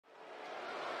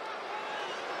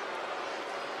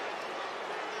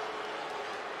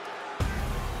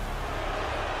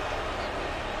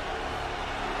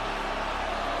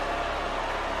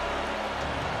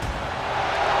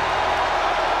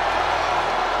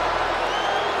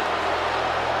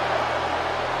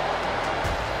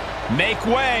Make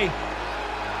way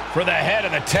for the head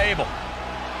of the table.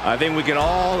 I think we can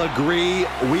all agree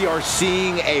we are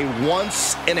seeing a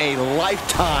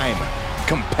once-in-a-lifetime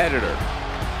competitor.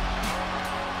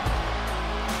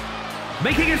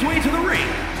 Making his way to the ring,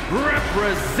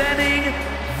 representing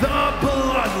the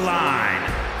Bloodline,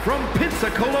 from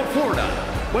Pensacola, Florida,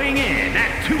 weighing in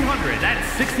at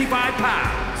 265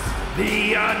 pounds,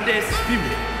 the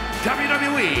undisputed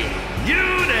WWE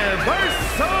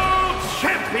Universal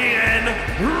Champion,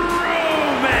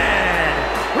 Roman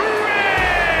Reigns!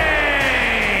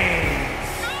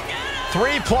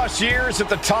 3+ years at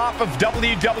the top of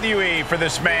WWE for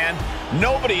this man.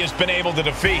 Nobody has been able to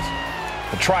defeat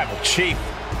the Tribal Chief.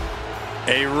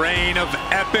 A reign of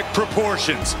epic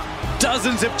proportions.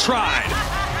 Dozens have tried.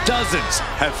 Dozens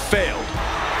have failed.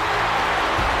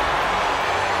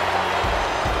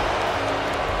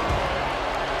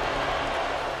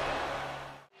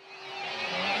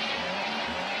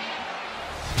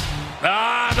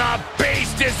 The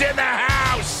beast is in the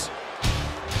house!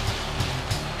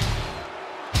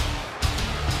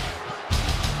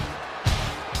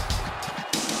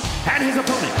 And his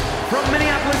opponent, from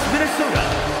Minneapolis, Minnesota,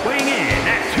 weighing in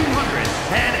at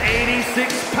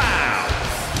 286 pounds,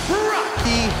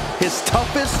 His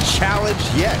toughest challenge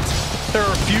yet. There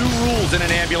are a few rules in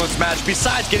an ambulance match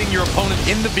besides getting your opponent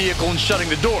in the vehicle and shutting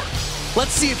the door.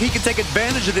 Let's see if he can take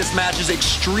advantage of this match's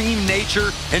extreme nature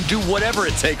and do whatever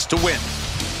it takes to win.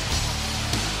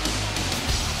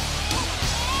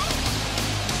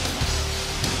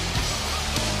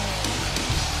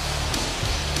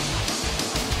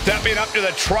 Stepping up to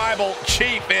the Tribal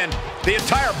Chief and the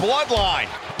entire Bloodline.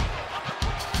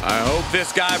 I hope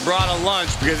this guy brought a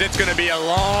lunch because it's going to be a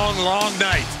long, long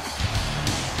night.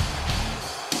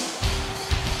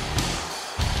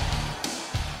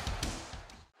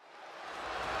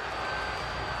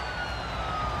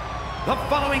 The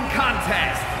following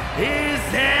contest is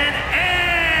an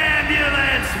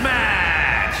ambulance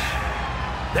match.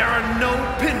 There are no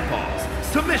pinfalls,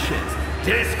 submissions,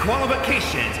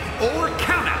 disqualifications, or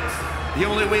countouts. The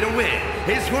only way to win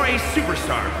is for a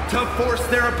superstar to force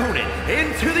their opponent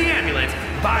into the ambulance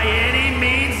by any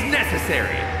means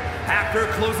necessary. After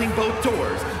closing both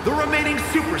doors, the remaining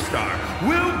superstar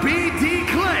will be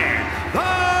declared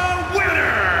the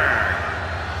winner.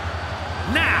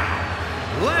 Now,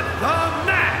 let the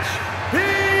match begin!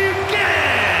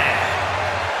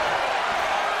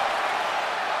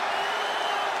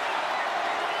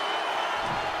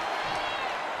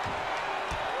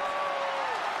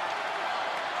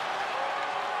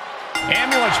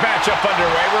 Ambulance matchup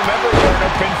underway. Remember, there are no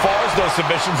pinfalls, no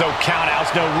submissions, no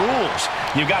countouts, no rules.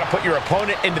 You got to put your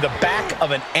opponent into the back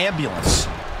of an ambulance.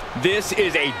 This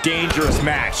is a dangerous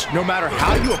match, no matter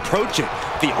how you approach it.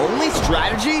 The only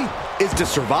strategy is to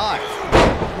survive.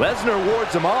 Lesnar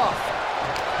wards him off.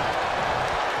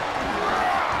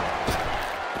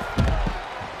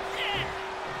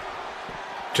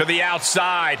 To the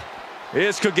outside.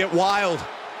 This could get wild.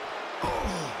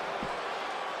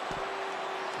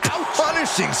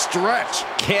 Punishing stretch.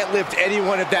 Can't lift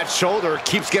anyone at that shoulder.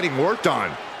 Keeps getting worked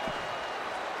on.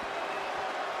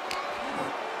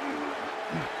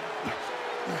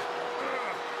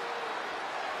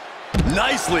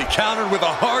 Nicely countered with a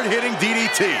hard-hitting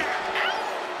DDT.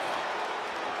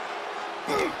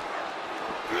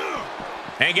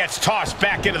 And gets tossed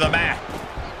back into the mat.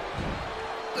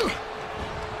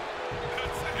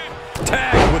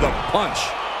 Tagged with a punch.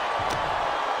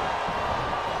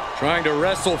 Trying to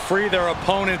wrestle free their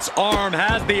opponent's arm,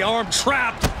 has the arm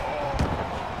trapped.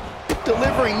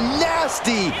 Delivering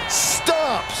nasty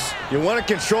stomps. You want to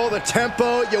control the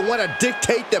tempo, you want to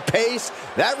dictate the pace.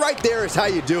 That right there is how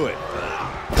you do it.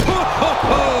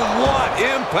 What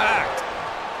impact!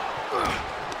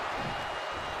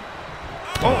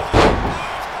 Oh.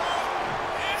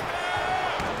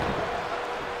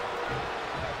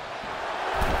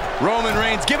 Roman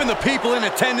Reigns giving the people in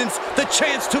attendance the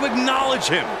chance to acknowledge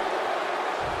him.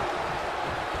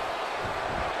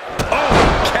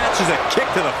 Catches a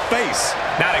kick to the face.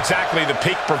 Not exactly the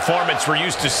peak performance we're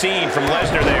used to seeing from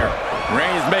Lesnar there.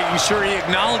 Reigns making sure he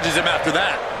acknowledges him after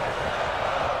that.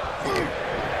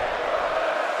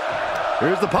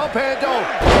 Here's the pump handle.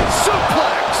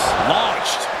 Suplex.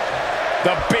 Launched.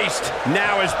 The Beast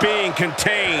now is being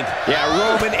contained. Yeah,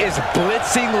 Roman is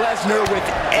blitzing Lesnar with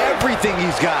everything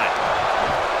he's got.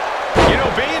 You know,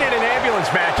 being in an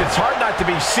ambulance match, it's hard not to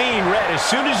be seeing red as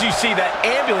soon as you see that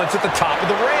ambulance at the top of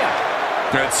the ramp.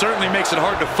 It certainly makes it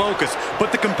hard to focus,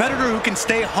 but the competitor who can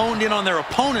stay honed in on their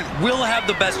opponent will have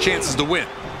the best chances to win.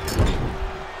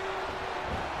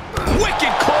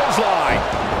 Wicked clothesline.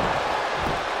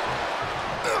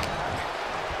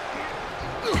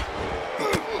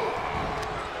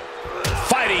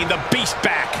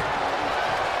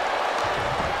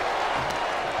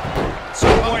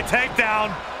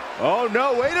 Oh,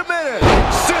 no, wait a minute.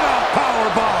 Sit-up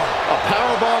powerbomb. A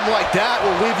powerbomb like that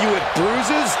will leave you with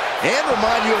bruises and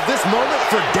remind you of this moment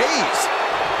for days.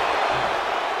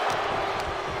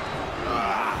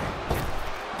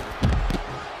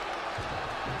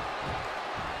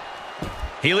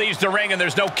 He leaves the ring, and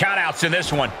there's no countouts in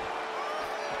this one.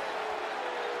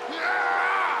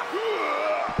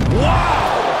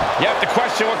 You have to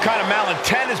question what kind of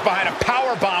malintent is behind a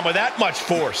powerbomb with that much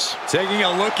force. Taking a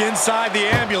look inside the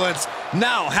ambulance.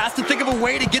 Now has to think of a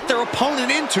way to get their opponent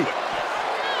into it.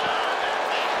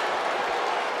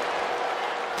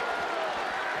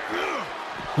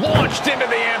 Launched into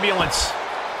the ambulance.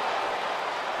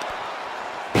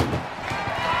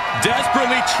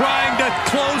 Desperately trying to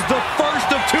close the first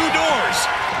of two doors.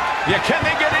 Yeah, can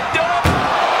they get it done?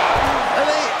 And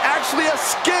they actually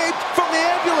escaped from the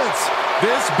ambulance.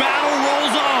 This battle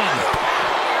rolls on.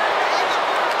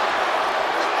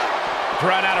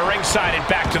 Thrown out of ringside and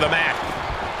back to the mat.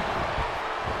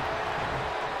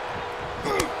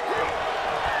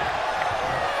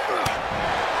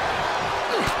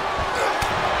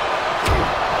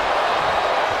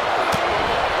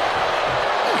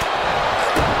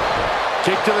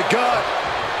 Kick to the gut.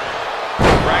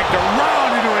 Dragged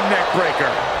around into a neck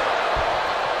breaker.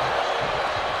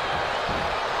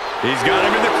 He's got him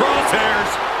in the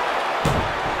crosshairs.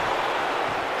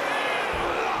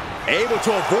 Able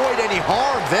to avoid any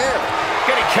harm there.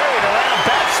 Getting carried around,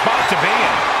 bad spot to be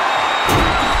in.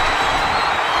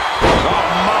 Oh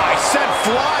my, sent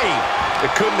flying. It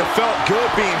couldn't have felt good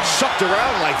being shucked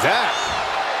around like that.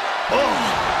 Oh,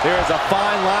 there's a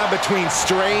fine line between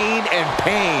strain and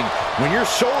pain when your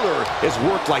shoulder is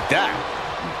worked like that.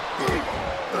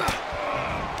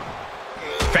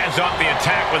 Fends off the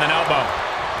attack with an elbow.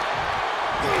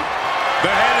 The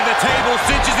head of the table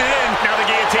cinches it in. Now the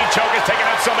guillotine choke is taking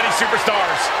out so many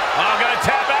superstars. I'm going to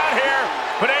tap out here,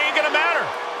 but it ain't going to matter.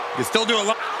 You can still do a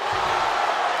lot.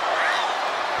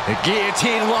 The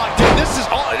guillotine locked in. This is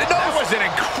all. No. That was an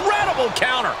incredible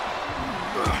counter.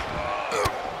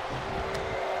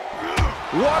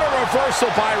 What a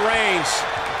reversal by Reigns.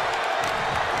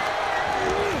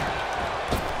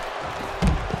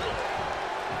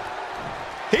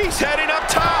 He's heading up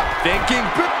top. Thinking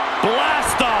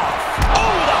Blast off.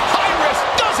 Oh, the high risk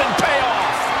doesn't pay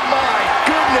off. My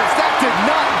goodness, that did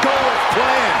not go as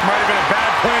planned. Might have been a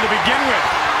bad plan to begin with.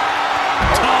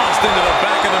 Tossed into the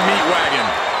back of the meat wagon.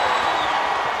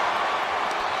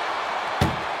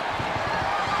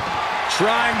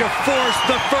 Trying to force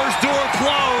the first door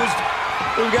closed.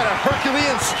 We've got a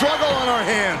Herculean struggle on our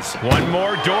hands. One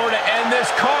more door to end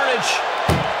this carnage.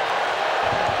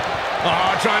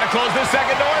 Oh, trying to close the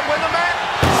second door and win the match.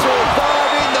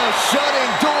 Surviving the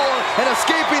shutting door and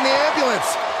escaping the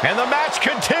ambulance. And the match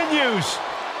continues.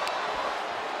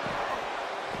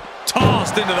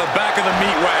 Tossed into the back of the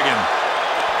meat wagon.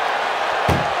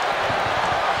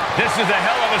 This is a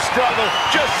hell of a struggle.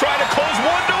 Just trying to close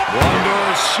one door. One door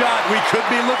is shot. We could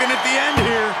be looking at the end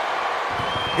here.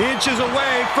 Inches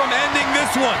away from ending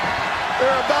this one.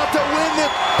 They're about to win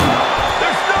it.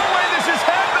 There's no way this is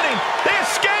happening. They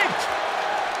escaped.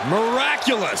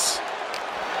 Miraculous.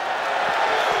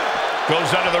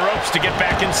 Goes under the ropes to get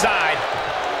back inside.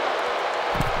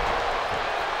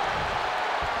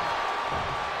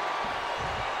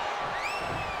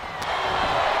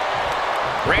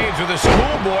 Reigns with a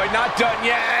schoolboy, not done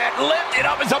yet. Lifted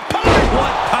up his opponent.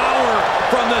 What power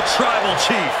from the Tribal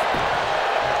Chief.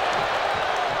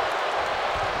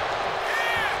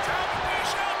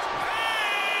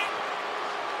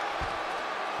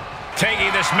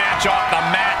 Taking this match off the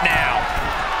mat now.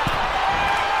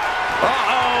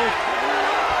 Uh-oh.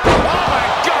 Oh, my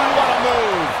God, what a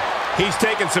move. He's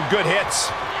taking some good hits.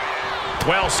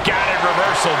 Well scattered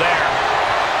reversal there.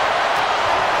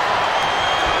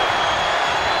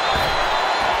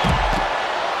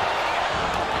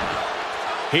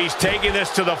 He's taking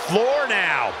this to the floor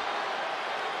now.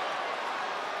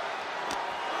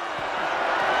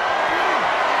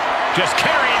 Just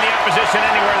carrying the opposition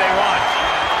anywhere they want.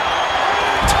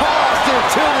 Tossed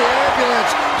into the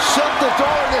ambulance. Shut the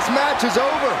door and this match is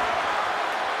over.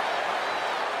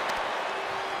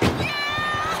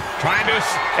 Trying to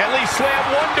at least slam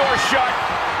one door shut.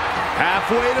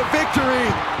 Halfway to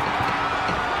victory.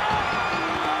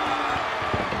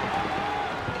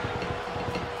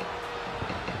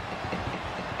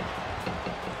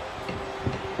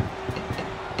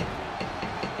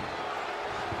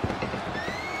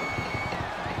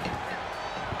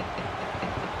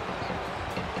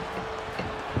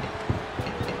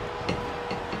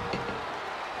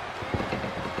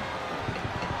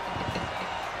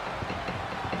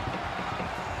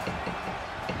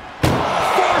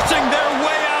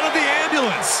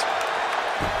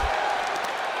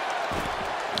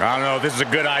 I don't know if this is a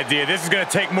good idea. This is going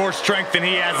to take more strength than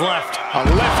he has left. A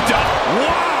lift up.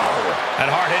 Wow! That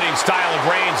hard-hitting style of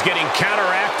Reigns getting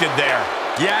counteracted there.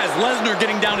 Yeah, as Lesnar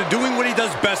getting down to doing what he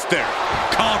does best there,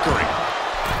 conquering.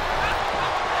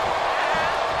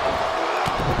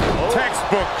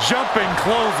 Textbook jumping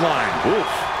clothesline.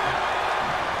 Oof.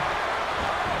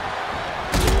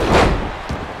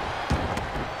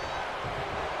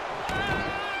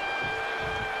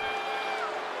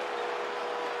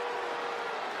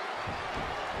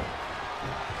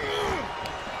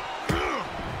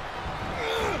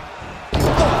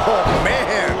 Oh,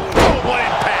 man. Oh, what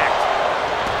impact.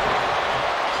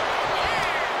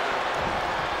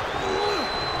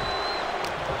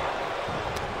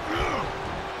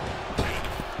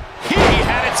 He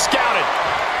had it scouted.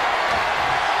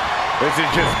 This is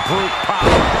just brute power.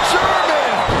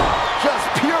 German! Just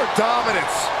pure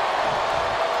dominance.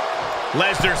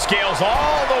 Lesnar scales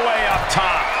all the way up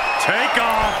top. Take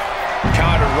off.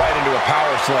 Countered right into a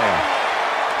power slam.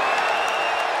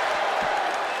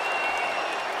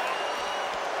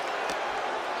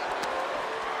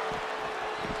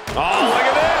 Oh, look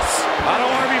at this. I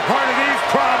don't want to be part of these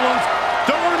problems.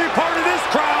 Don't want to be part of this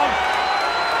crowd.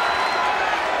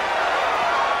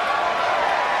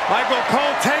 Michael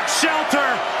Cole takes shelter.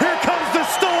 Here comes the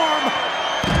storm.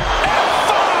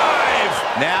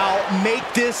 F5! Now make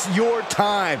this your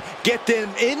time. Get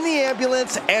them in the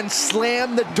ambulance and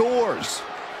slam the doors.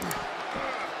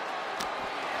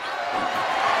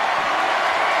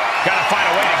 Gotta find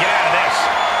a way to get out of this.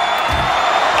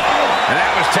 And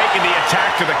that was taking the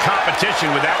attack to the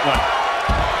competition with that one.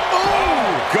 Oh,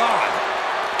 God.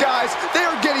 Guys, they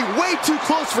are getting way too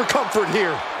close for comfort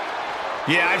here.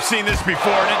 Yeah, I've seen this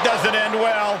before, and it doesn't end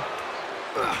well.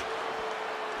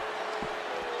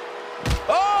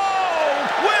 Oh,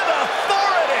 with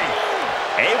authority.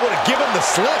 Able to give him the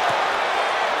slip.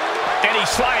 And he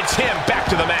slides him back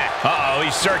to the mat. Uh-oh,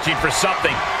 he's searching for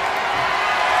something.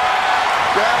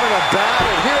 Grabbing a bat,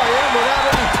 and here I am without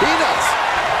any peanuts.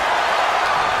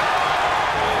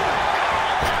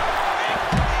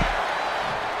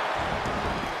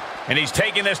 And he's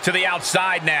taking this to the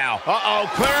outside now. Uh-oh,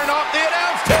 clearing off the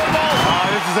announce table.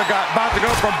 This is about to go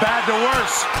from bad to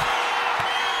worse.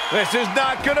 This is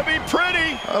not going to be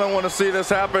pretty. I don't want to see this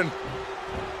happen.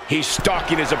 He's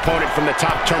stalking his opponent from the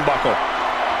top turnbuckle.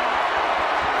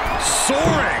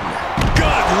 Soaring.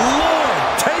 Good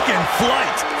Lord, taking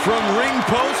flight. From ring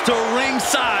post to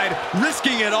ringside,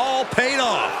 risking it all paid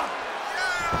off.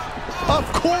 Of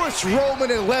course Roman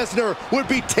and Lesnar would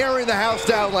be tearing the house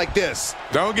down like this.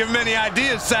 Don't give them any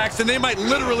ideas, Saxton. They might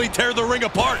literally tear the ring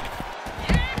apart.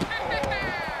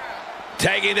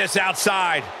 Taking this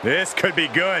outside. This could be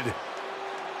good.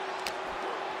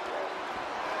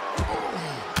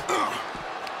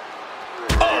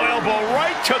 Oh, elbow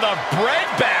right to the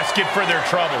breadbasket for their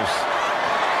troubles.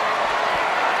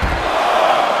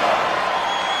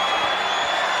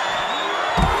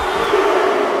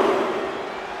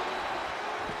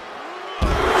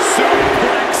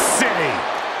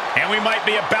 We might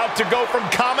be about to go from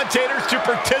commentators to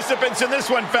participants in this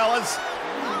one, fellas.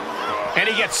 And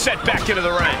he gets set back into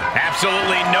the ring.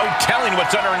 Absolutely no telling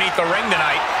what's underneath the ring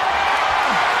tonight.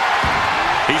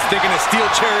 He's thinking a steel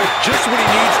chair is just what he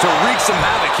needs to wreak some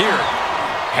havoc here.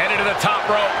 Headed to the top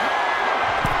rope.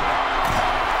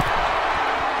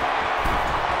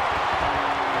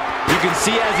 You can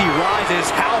see as he rises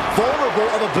how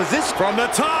vulnerable of a position. From the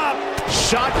top.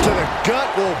 Shot to the gut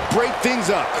will break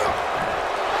things up.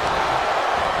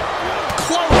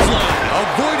 Clothesline.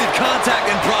 Avoided contact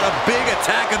and brought a big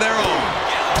attack of their own.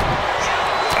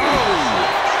 Oh.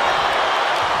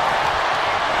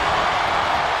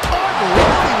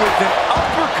 Unloading with an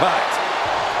uppercut.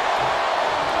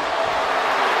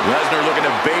 Lesnar looking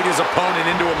to bait his opponent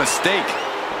into a mistake.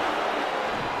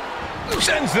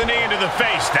 Sends the knee into the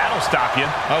face. That'll stop you.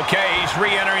 Okay, he's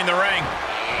re-entering the ring.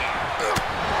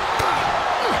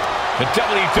 The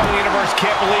WWE Universe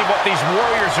can't believe what these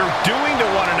warriors are doing to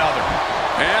one another.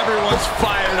 Everyone's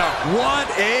fired up. What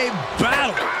a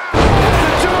battle.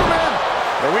 Gentlemen,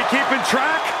 are we keeping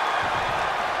track?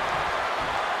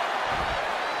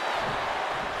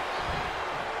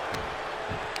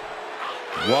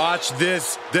 Watch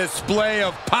this display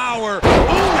of power.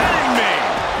 Hitting me.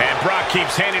 And Brock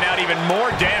keeps handing out even more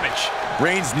damage.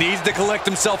 Reigns needs to collect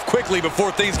himself quickly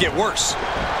before things get worse.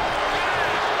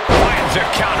 Finds a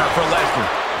counter for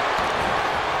Lesnar.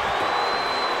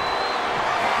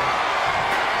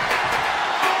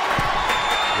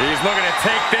 He's looking to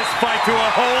take this fight to a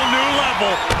whole new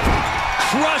level.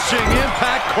 Crushing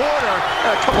impact corner.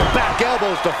 A couple back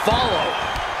elbows to follow.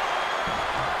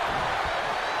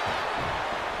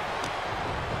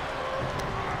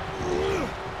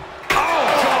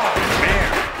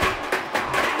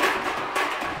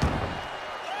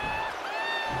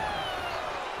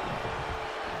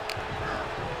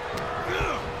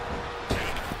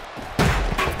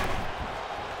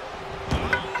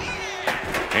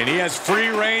 And he has free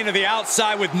reign to the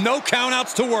outside with no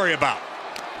countouts to worry about.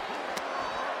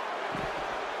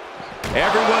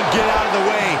 Everyone get out of the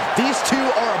way. These two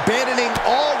are abandoning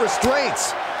all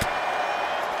restraints.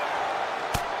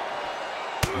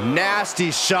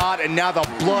 Nasty shot, and now the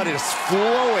blood is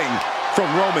flowing from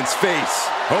Roman's face.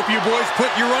 Hope you boys put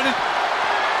your running.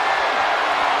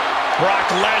 Brock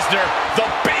Lesnar, the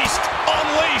beast,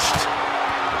 unleashed.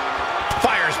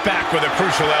 Fires back with a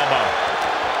crucial elbow.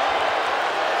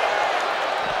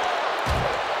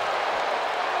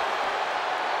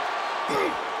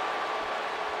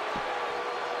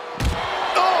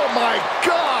 Oh my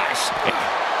gosh!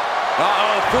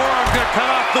 Uh-oh, forearm's gonna cut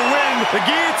off the wind. The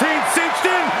guillotine cinched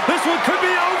in. This one could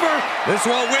be over. This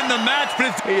won't win the match,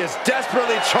 but He is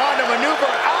desperately trying to maneuver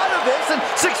out of this and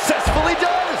successfully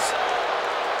does.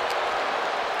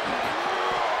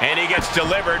 And he gets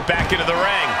delivered back into the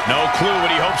ring. No clue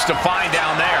what he hopes to find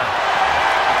down there.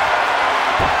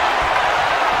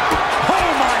 oh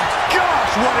my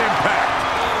gosh, what impact!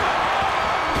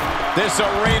 This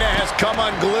arena has come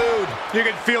unglued. You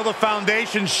can feel the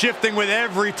foundation shifting with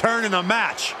every turn in the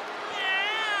match.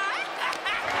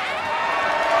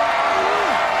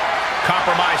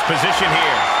 Compromised position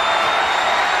here.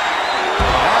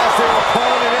 As their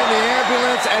opponent in the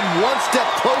ambulance and one step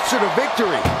closer to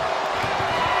victory.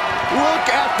 Look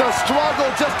at the struggle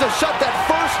just to shut that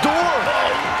first door.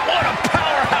 Oh, what a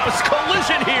powerhouse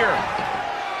collision here.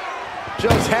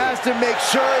 Just has to make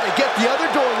sure to get the other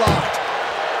door locked.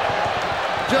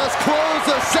 Just close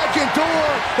the second door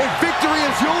and victory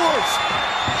is yours.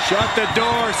 Shut the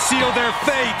door, seal their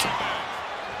fate.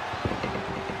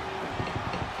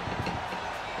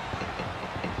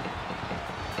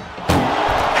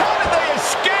 How did they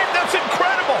escape? That's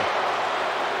incredible.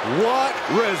 What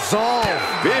resolve.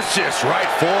 Vicious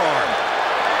right forearm.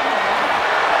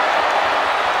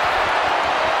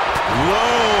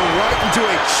 Low right into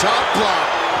a chop block.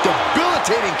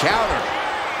 Debilitating counter.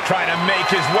 Trying to make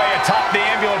his way atop the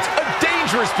ambulance. A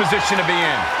dangerous position to be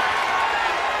in.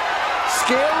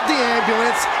 Scaled the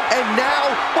ambulance, and now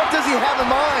what does he have in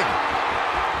mind?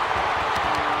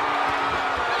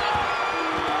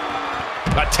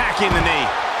 Attacking the knee.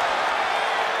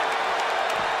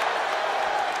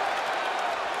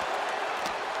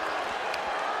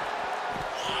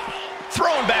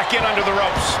 Thrown back in under the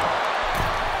ropes.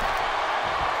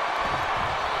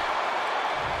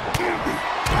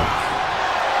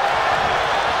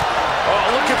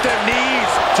 The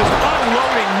knees, just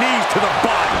unloading knees to the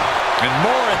body. And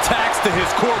more attacks to his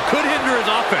core could hinder his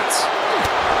offense.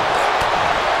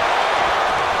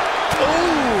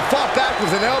 Ooh, fought back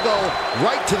with an elbow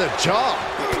right to the jaw.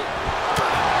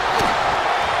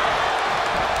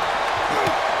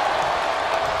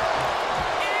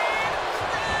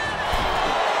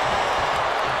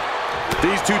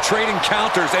 These two trading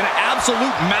counters, an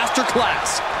absolute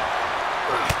masterclass.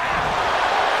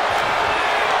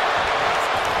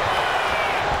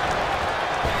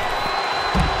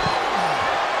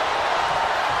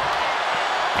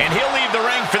 And he'll leave the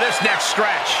ring for this next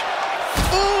stretch.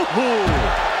 Ooh!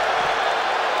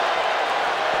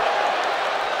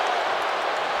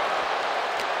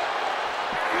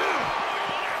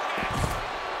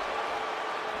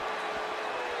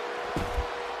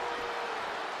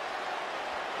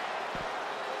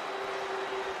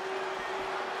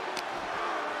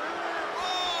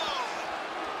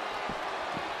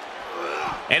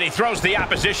 And he throws the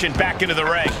opposition back into the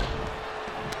ring.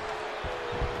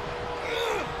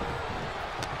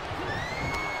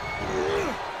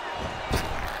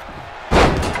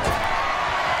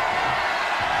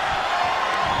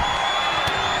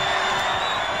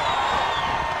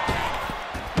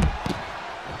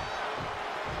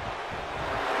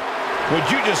 Would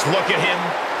you just look at him?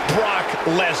 Brock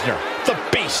Lesnar, the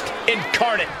beast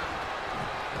incarnate.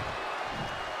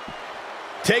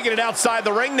 Taking it outside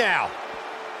the ring now.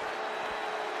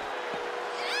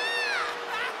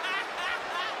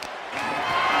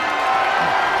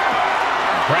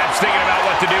 Perhaps thinking about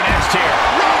what to do next here.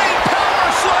 Running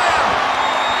power slam.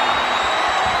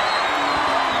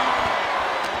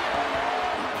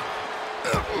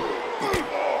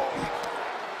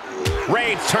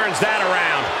 Reigns turns that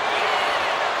around.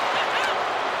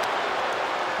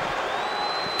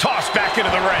 Tossed back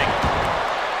into the ring.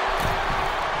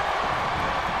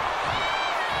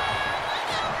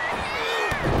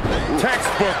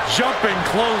 Textbook jumping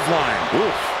clothesline.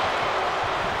 Oof.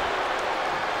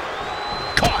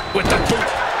 Caught with the boot.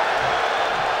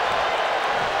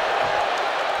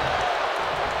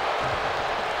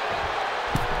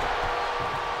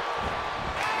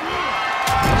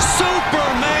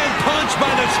 Superman punch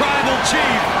by the Tribal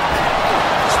Chief.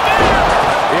 Spear!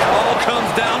 It all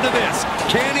comes down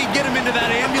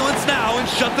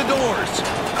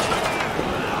shoulders.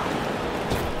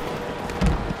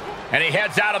 And he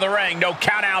heads out of the ring. No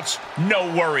countouts,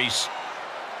 no worries.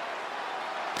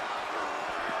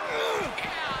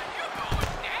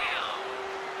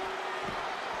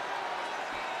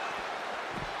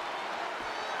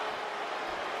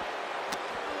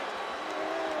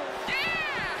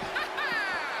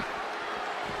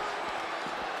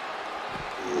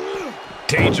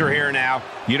 Danger here now.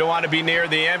 You don't want to be near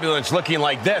the ambulance looking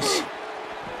like this.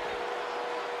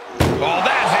 Oh,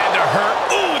 that had to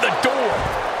hurt. Ooh, the door.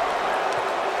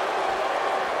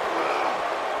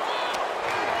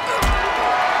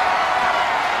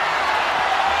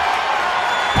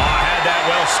 Oh, had that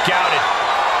well scouted.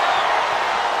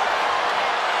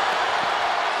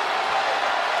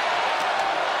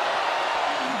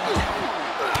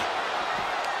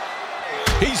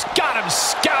 He's got him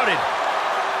scouted.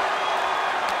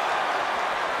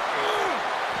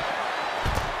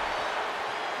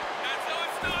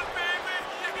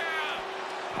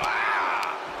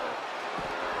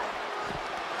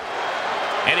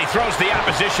 And he throws the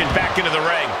opposition back into the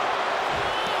ring.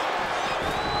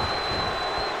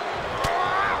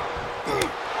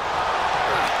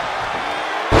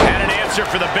 And an answer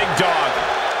for the big dog.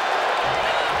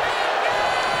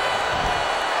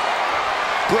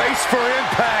 Brace for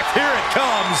impact. Here it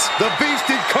comes. The Beast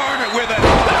incarnate with it.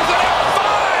 There's an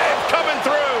F5 coming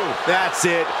through. That's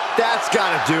it. That's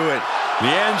got to do it.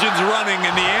 The engine's running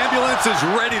and the ambulance is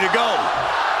ready to go.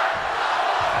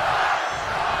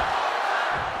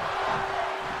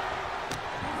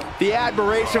 The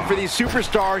admiration for these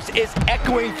superstars is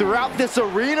echoing throughout this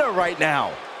arena right now.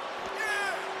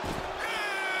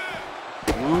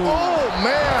 Ooh. Oh,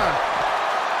 man.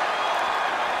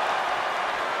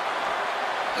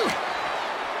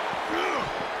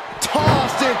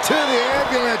 Tossed into the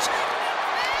ambulance.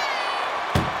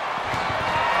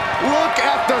 Look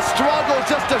at the struggle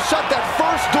just to shut that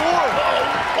first door.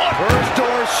 First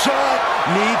door shut.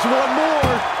 Needs one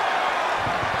more.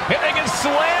 If they can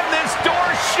slam this door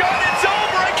shut, it's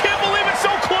over. I can't believe it's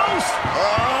so close.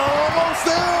 Almost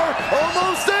there.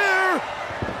 Almost there.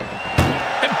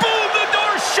 And boom, the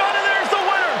door's shut, and there's the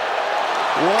winner.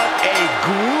 What a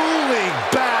grueling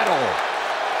battle.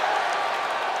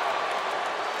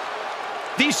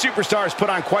 These superstars put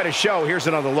on quite a show. Here's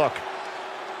another look.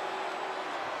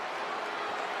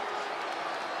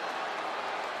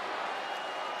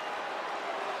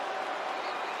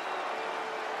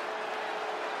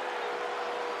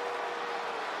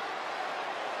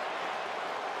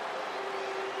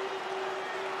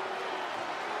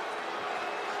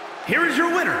 Here is your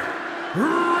winner,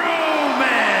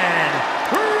 Roman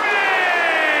Reigns!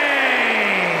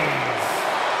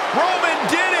 Roman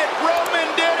did it! Roman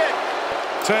did it!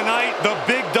 Tonight, the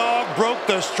big dog broke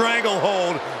the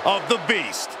stranglehold of the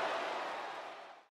Beast.